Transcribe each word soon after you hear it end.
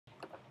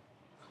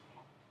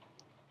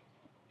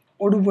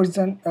Odoo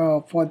version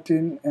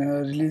 14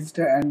 released,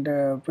 and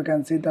we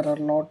can see there are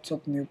lots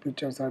of new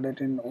features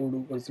added in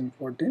Odoo version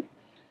 14.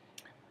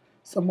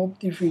 Some of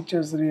the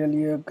features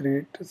really are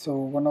great. So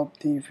one of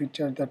the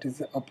feature that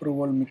is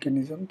approval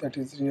mechanism, that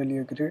is really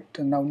a great.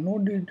 Now no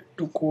need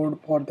to code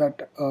for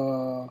that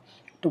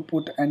to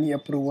put any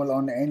approval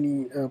on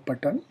any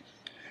button.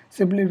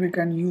 Simply we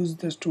can use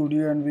the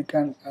studio and we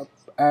can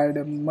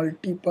add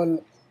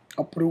multiple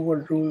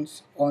approval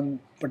rules on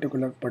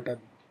particular button.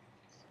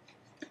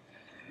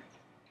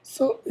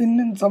 So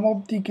in some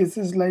of the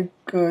cases, like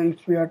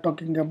if we are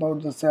talking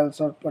about the sales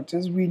or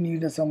purchase, we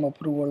need some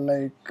approval,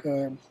 like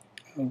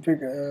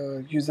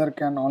user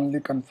can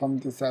only confirm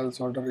the sales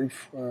order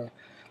if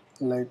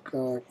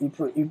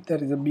if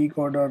there is a big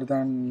order,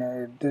 then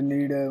they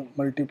need a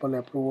multiple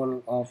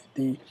approval of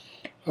the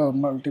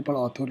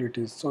multiple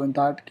authorities. So in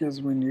that case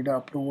we need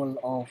approval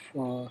of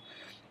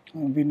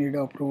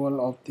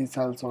the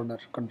sales order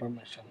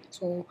confirmation.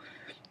 So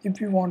if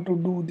you want to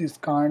do this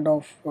kind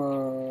of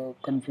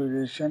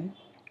configuration,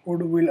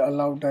 Odoo will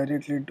allow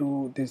directly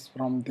do this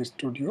from the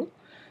studio.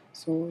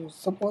 So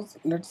suppose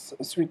let's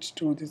switch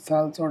to the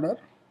sales order.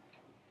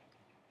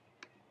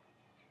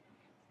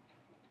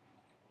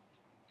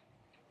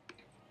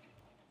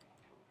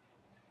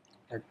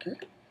 Okay,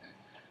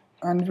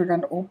 and we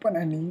can open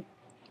any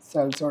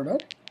sales order.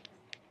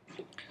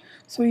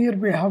 So here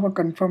we have a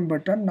confirm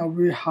button. Now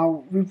we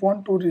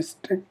want to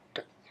restrict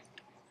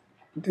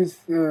this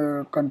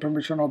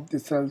confirmation of the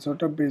sales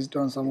order based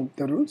on some of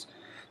the rules.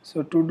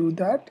 So to do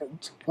that,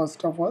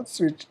 first of all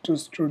switch to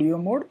studio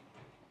mode,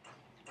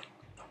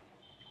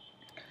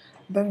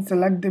 then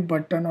select the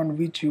button on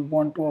which you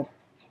want to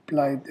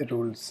apply the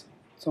rules.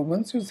 So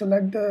once you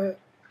select the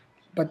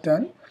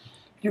button,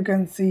 you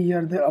can see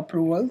here the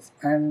approvals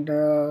and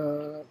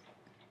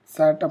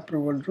set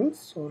approval rules.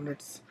 So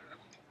let's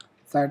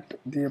set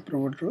the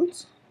approval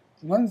rules.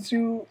 Once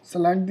you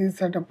select the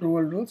set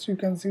approval rules, you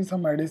can see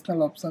some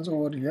additional options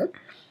over here,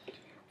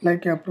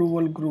 like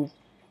approval group,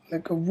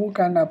 like who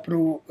can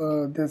approve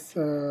this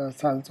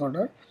sales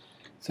order.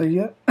 So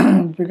here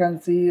we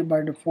can see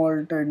by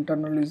default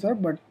internal user,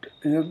 but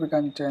here we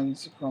can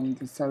change from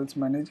the sales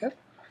manager.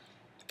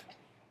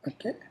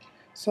 Okay,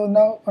 so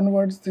now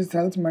onwards the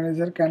sales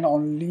manager can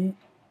only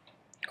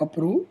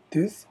approve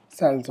this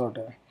sales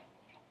order.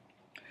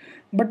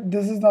 But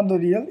this is not the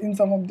real. In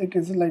some of the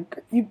cases,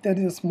 like if there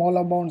is a small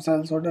amount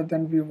sales order,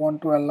 then we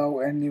want to allow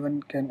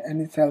anyone can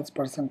any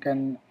salesperson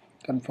can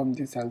confirm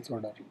the sales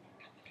order.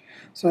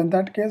 So in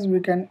that case we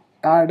can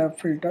add a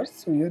filters.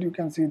 So here you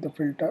can see the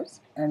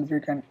filters, and we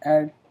can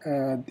add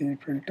the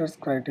filters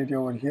criteria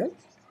over here.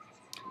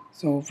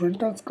 So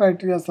filters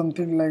criteria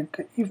something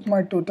like if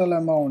my total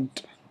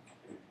amount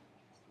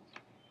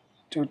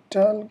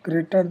total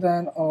greater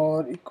than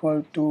or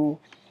equal to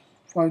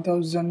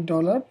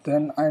 $5,000,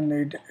 then I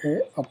need a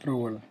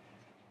approval.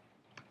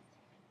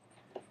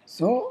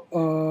 So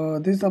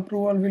this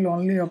approval will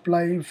only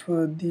apply if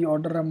the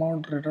order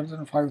amount greater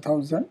than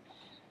 5,000,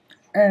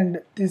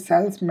 and the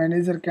sales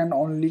manager can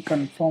only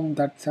confirm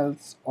that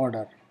sales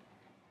order.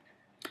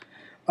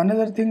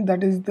 Another thing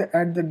that is the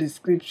add the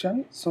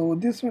description. So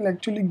this will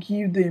actually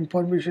give the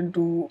information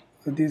to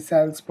the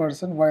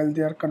salesperson while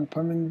they are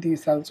confirming the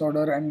sales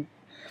order, and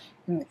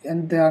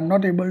they are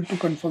not able to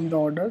confirm the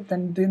order,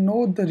 then they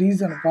know the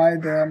reason why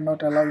they are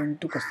not allowing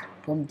to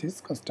confirm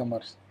these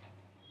customers.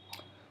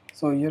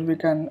 So here we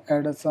can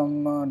add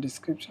some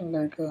description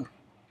like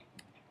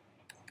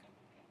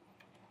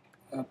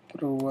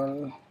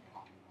approval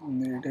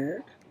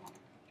needed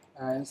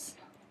as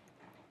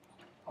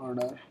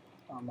order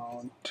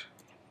amount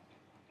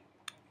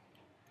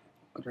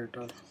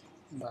greater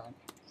than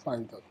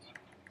 5,000,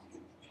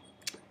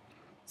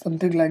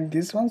 something like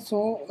this one.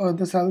 So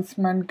the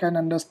salesman can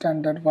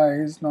understand that why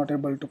he is not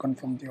able to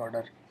confirm the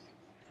order.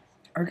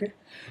 Okay,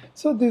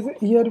 so this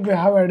here we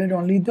have added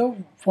only the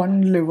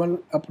one level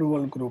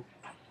approval group.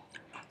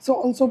 So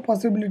also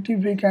possibility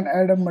we can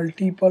add a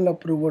multiple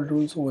approval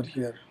rules over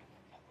here.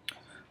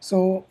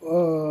 So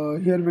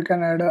here we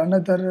can add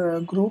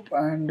another group,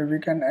 and we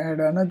can add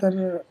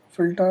another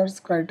filters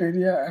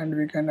criteria, and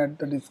we can add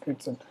the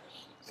description.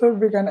 So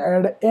we can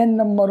add n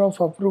number of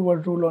approval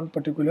rule on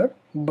particular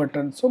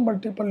button, so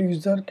multiple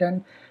user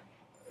can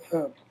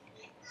uh,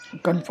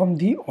 confirm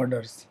the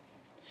orders.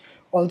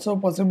 Also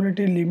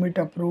possibility limit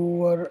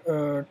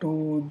approver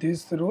to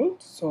this rule,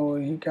 so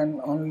he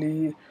can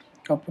only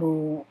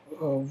approve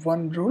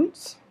one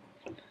rules.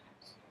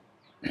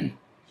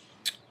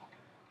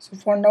 So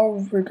for now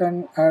we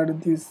can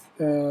add this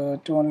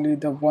to only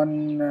the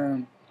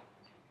one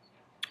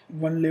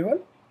level.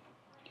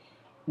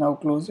 Now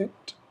close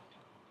it.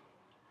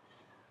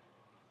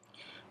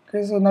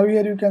 Okay, so now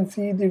here you can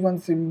see the one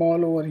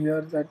symbol over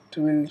here that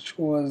will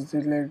show us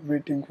the like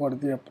waiting for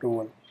the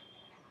approval.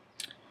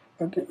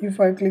 Okay, if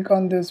I click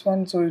on this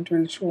one, so it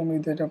will show me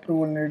that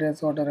approval needed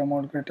order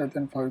amount greater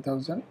than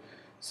 5,000.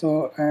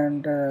 So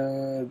and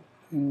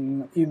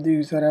if the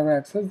user have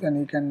access, then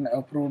he can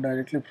approve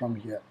directly from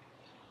here.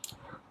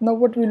 Now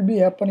what will be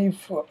happen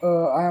if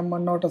I am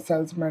not a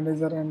sales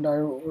manager and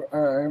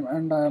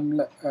I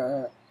am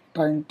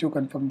trying to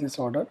confirm this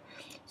order.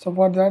 So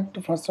for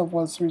that, first of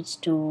all, switch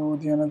to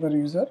the another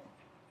user,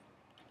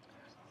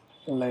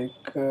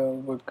 like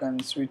we can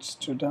switch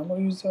to demo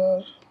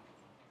user.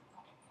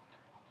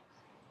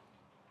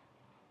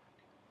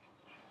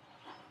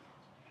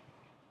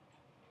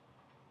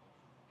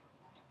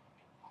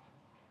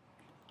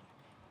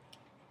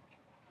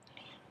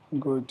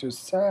 Go to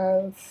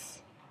sales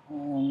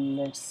and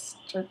let's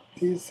check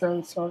the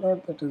sales order,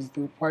 that is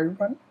the 5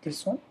 one,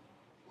 this one.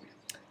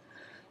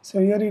 So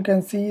here you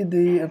can see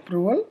the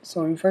approval.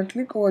 So if I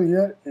click over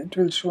here, it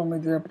will show me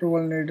the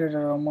approval needed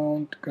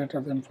amount greater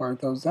than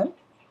 5,000.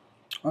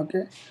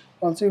 Okay.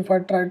 Also, if I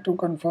try to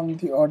confirm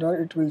the order,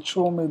 it will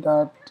show me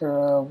that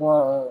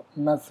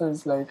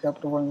message like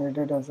approval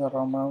needed as a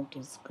amount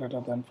is greater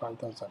than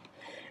 5,000,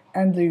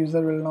 and the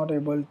user will not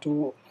able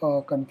to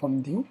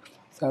confirm the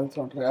sales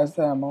order as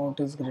the amount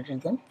is greater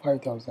than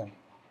 5,000.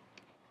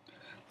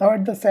 Now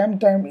at the same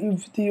time,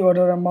 if the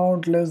order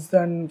amount less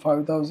than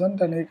 5,000,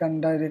 then he can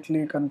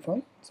directly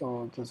confirm.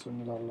 So this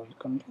one is already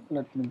confirmed.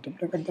 Let me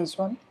duplicate this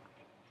one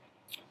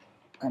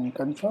and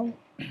confirm.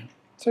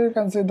 So you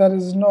can see there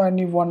is no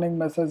any warning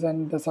message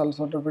and the sales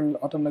order will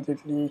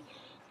automatically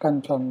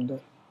confirmed.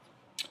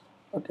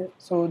 Okay,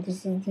 so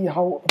this is the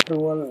how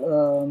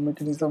approval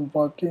mechanism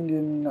working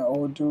in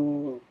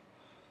Odoo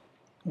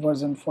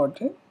version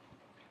 14.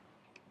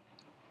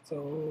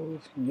 So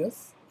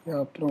yes,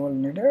 yeah, approval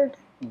needed.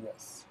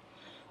 Yes.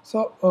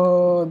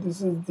 So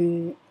this is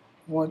the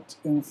what's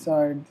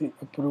inside the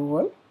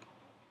approval.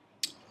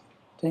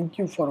 Thank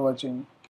you for watching.